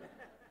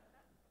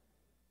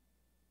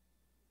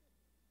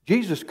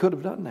 Jesus could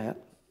have done that.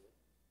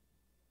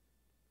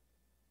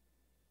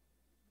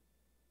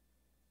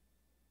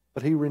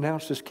 But he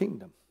renounced his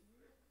kingdom.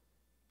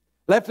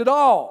 Left it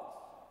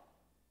all.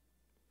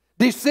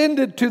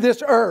 Descended to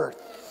this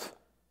earth.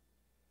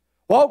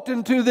 Walked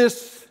into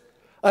this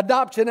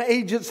adoption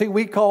agency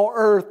we call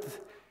earth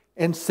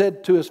and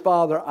said to his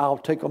Father, I'll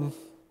take them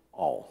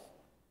all.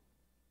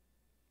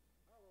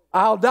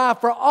 I'll die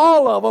for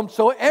all of them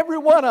so every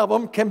one of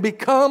them can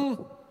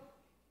become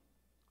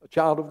a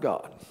child of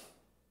God.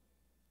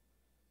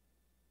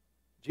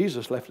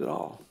 Jesus left it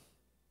all.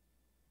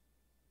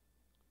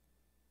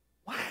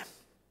 Why?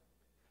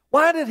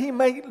 Why did he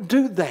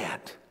do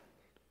that?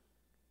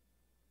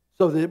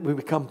 So that it would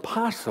become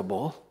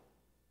possible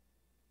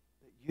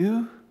that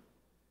you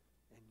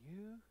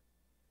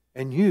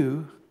and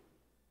you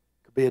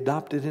could be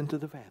adopted into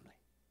the family.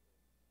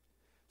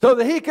 So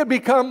that he could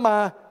become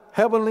my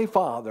heavenly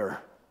Father.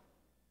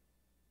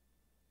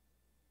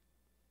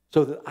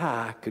 So that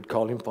I could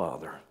call him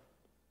Father.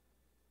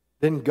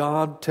 Then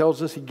God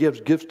tells us he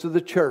gives gifts to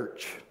the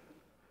church.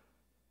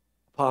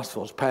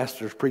 Apostles,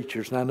 pastors,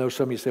 preachers. And I know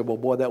some of you say, well,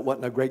 boy, that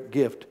wasn't a great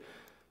gift.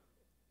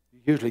 You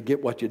usually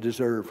get what you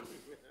deserve.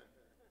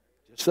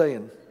 Just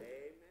saying.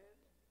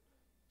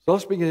 So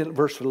let's begin at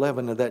verse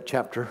 11 of that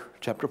chapter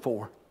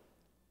 4.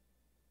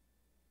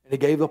 And he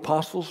gave the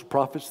apostles, the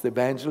prophets, the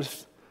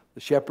evangelists, the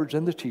shepherds,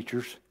 and the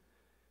teachers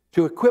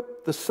to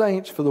equip the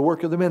saints for the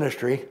work of the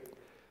ministry,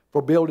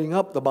 for building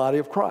up the body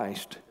of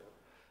Christ,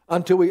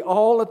 until we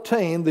all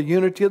attain the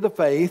unity of the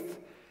faith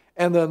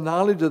and the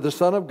knowledge of the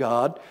Son of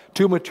God,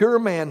 to mature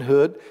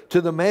manhood,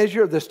 to the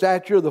measure of the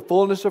stature of the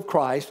fullness of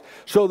Christ,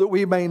 so that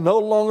we may no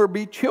longer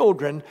be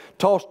children,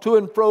 tossed to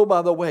and fro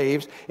by the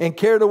waves, and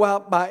carried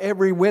about by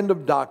every wind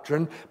of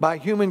doctrine, by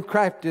human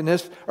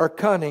craftiness or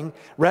cunning.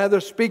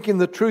 Rather, speaking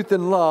the truth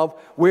in love,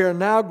 we are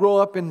now grow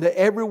up into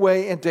every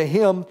way into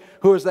him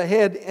who is the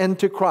head,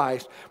 into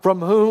Christ, from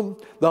whom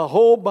the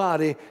whole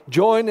body,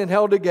 joined and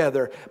held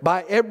together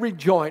by every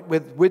joint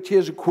with which he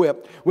is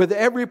equipped, with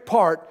every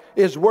part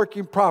is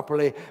working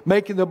properly,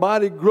 making the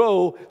body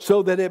grow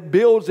so that it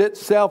builds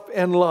itself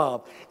in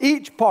love.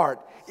 Each part,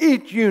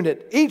 each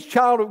unit, each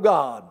child of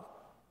God.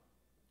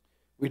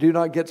 We do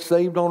not get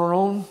saved on our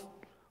own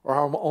or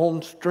our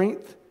own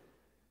strength,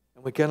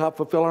 and we cannot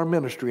fulfill our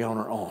ministry on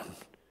our own.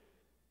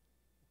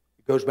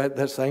 It goes back to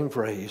that same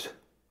phrase,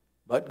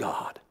 but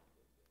God.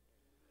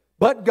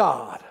 But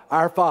God,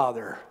 our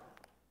Father,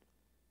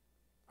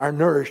 our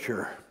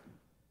nourisher,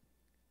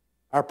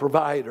 our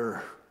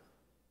provider,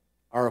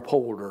 our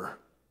upholder,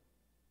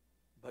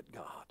 but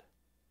God.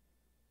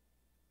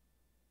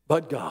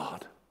 But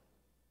God.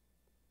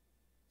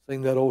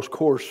 Sing that old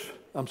chorus,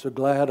 I'm so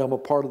glad I'm a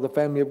part of the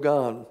family of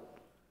God.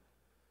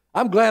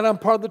 I'm glad I'm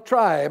part of the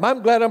tribe.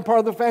 I'm glad I'm part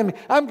of the family.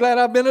 I'm glad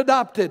I've been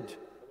adopted.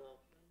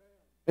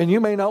 And you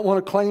may not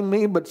want to claim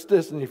me, but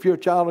listen, if you're a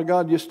child of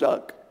God, you're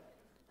stuck.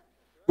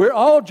 We're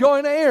all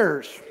joint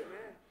heirs.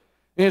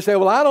 And you say,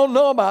 well, I don't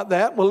know about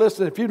that. Well,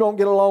 listen, if you don't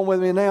get along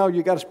with me now,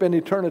 you got to spend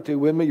eternity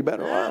with me. You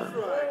better learn.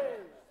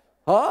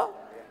 Huh?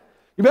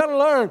 You better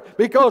learn,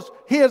 because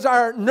he is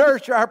our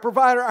nurturer, our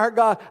provider, our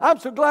God. I'm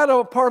so glad I'm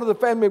a part of the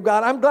family of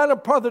God. I'm glad I'm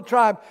part of the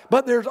tribe,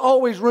 but there's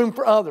always room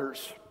for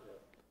others.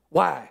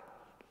 Why?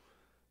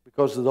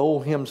 Because the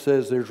old hymn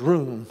says there's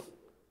room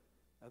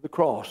at the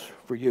cross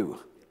for you.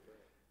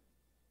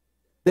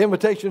 The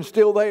invitation's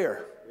still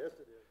there.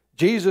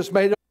 Jesus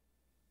made it.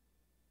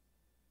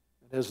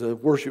 As the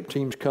worship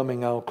team's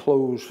coming, I'll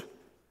close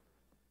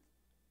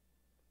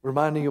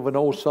reminding you of an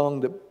old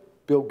song that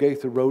Bill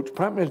Gaither wrote,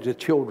 primarily to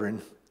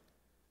children,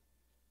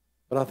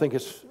 but I think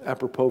it's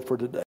apropos for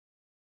today.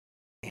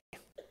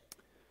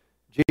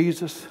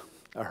 Jesus,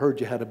 I heard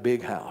you had a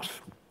big house.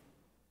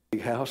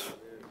 Big house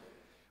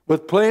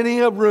with plenty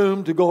of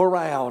room to go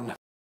around.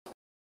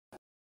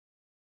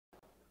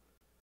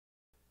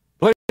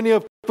 plenty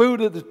of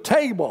food at the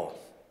table.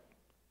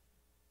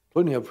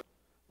 Plenty of,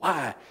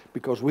 why?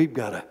 Because we've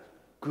got a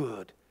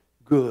good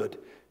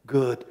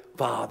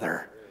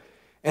Father.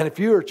 And if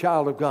you're a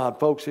child of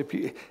God, folks,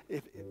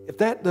 if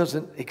that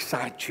doesn't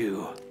excite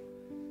you,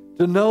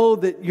 to know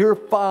that your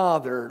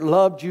Father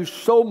loved you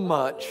so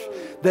much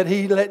that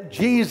He let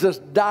Jesus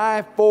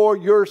die for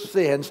your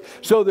sins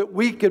so that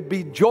we could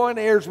be joint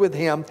heirs with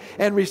Him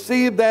and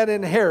receive that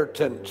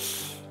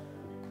inheritance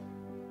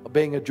of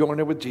being a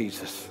joiner with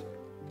Jesus,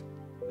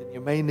 then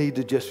you may need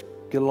to just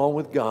get along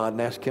with God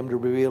and ask Him to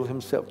reveal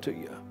Himself to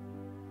you.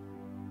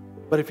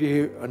 But if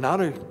you are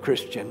not a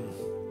Christian,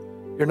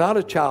 you're not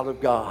a child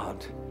of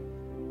God,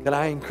 can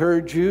I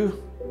encourage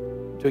you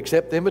to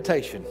accept the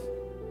invitation?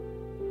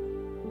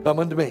 Come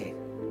unto me.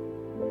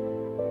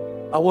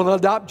 I want to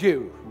adopt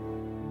you.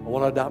 I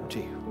want to adopt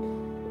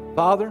you.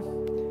 Father,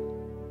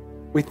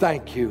 we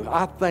thank you.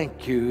 I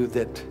thank you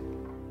that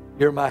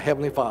you're my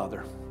Heavenly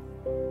Father.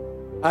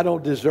 I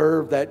don't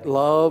deserve that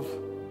love.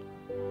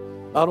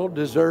 I don't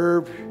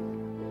deserve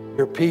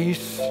your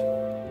peace.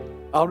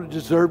 I don't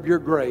deserve your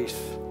grace.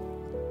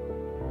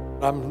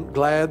 I'm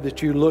glad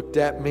that you looked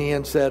at me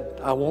and said,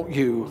 I want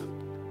you.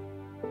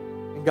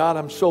 And God,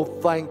 I'm so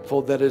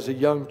thankful that as a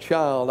young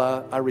child,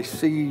 I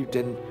received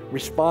and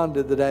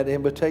responded to that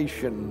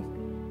invitation.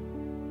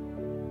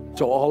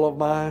 So all of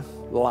my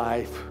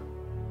life,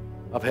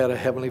 I've had a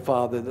Heavenly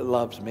Father that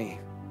loves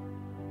me.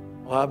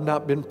 Well, I've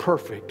not been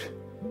perfect,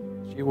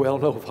 as you well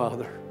know,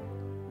 Father.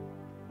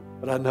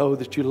 But I know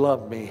that you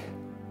love me.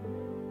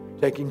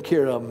 You're taking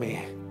care of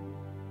me.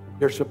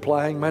 You're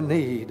supplying my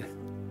need.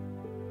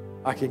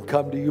 I can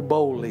come to you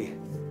boldly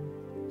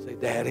and say,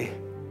 Daddy,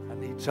 I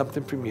need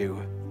something from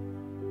you.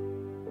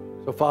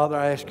 So, Father,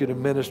 I ask you to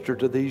minister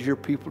to these, your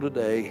people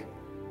today,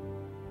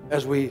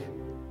 as we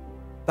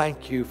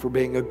thank you for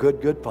being a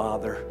good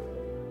Father.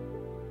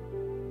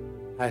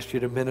 I ask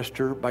you to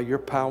minister by your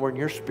power and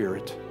your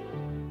Spirit.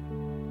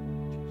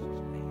 In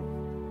Jesus'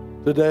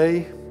 name.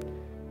 Today,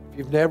 if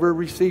you've never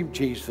received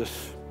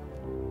Jesus,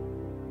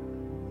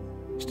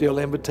 still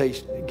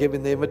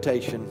giving the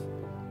invitation,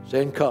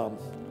 saying, come.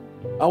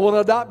 I want to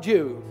adopt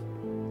you.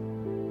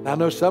 And I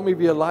know some of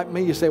you are like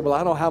me. You say, well,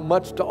 I don't have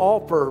much to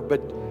offer,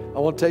 but I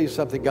want to tell you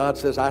something. God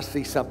says, I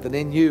see something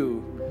in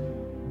you.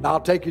 And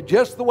I'll take you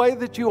just the way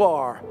that you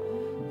are,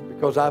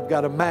 because I've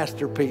got a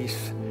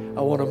masterpiece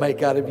I want to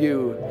make out of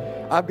you.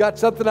 I've got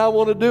something I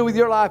want to do with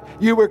your life.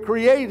 You were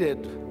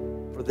created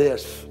for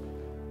this.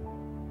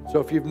 So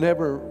if you've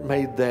never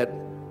made that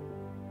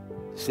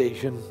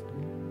decision,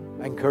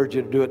 I encourage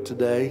you to do it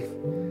today.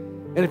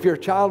 And if you're a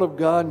child of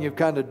God and you've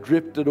kind of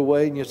drifted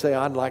away and you say,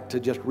 I'd like to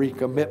just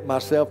recommit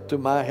myself to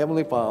my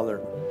Heavenly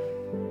Father,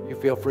 you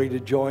feel free to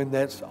join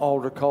that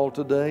altar call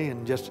today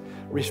and just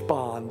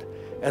respond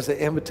as the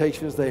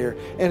invitation is there.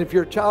 And if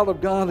you're a child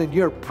of God and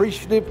you're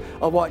appreciative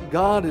of what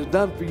God has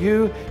done for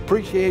you,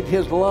 appreciate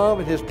His love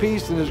and His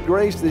peace and His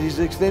grace that He's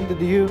extended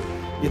to you,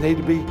 you need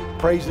to be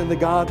praising the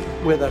God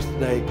with us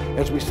today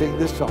as we sing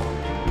this song.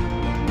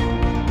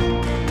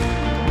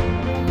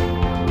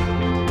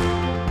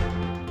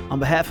 On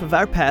behalf of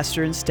our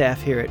pastor and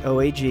staff here at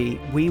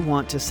OAG, we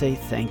want to say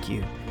thank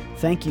you.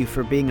 Thank you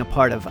for being a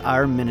part of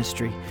our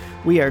ministry.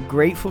 We are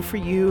grateful for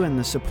you and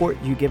the support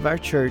you give our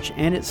church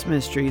and its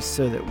ministries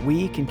so that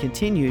we can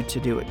continue to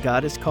do what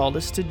God has called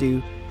us to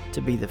do, to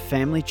be the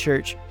family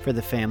church for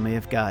the family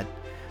of God.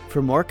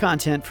 For more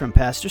content from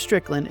Pastor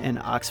Strickland and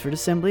Oxford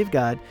Assembly of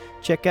God,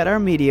 check out our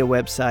media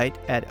website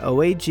at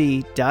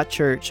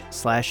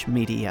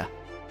oag.church/media.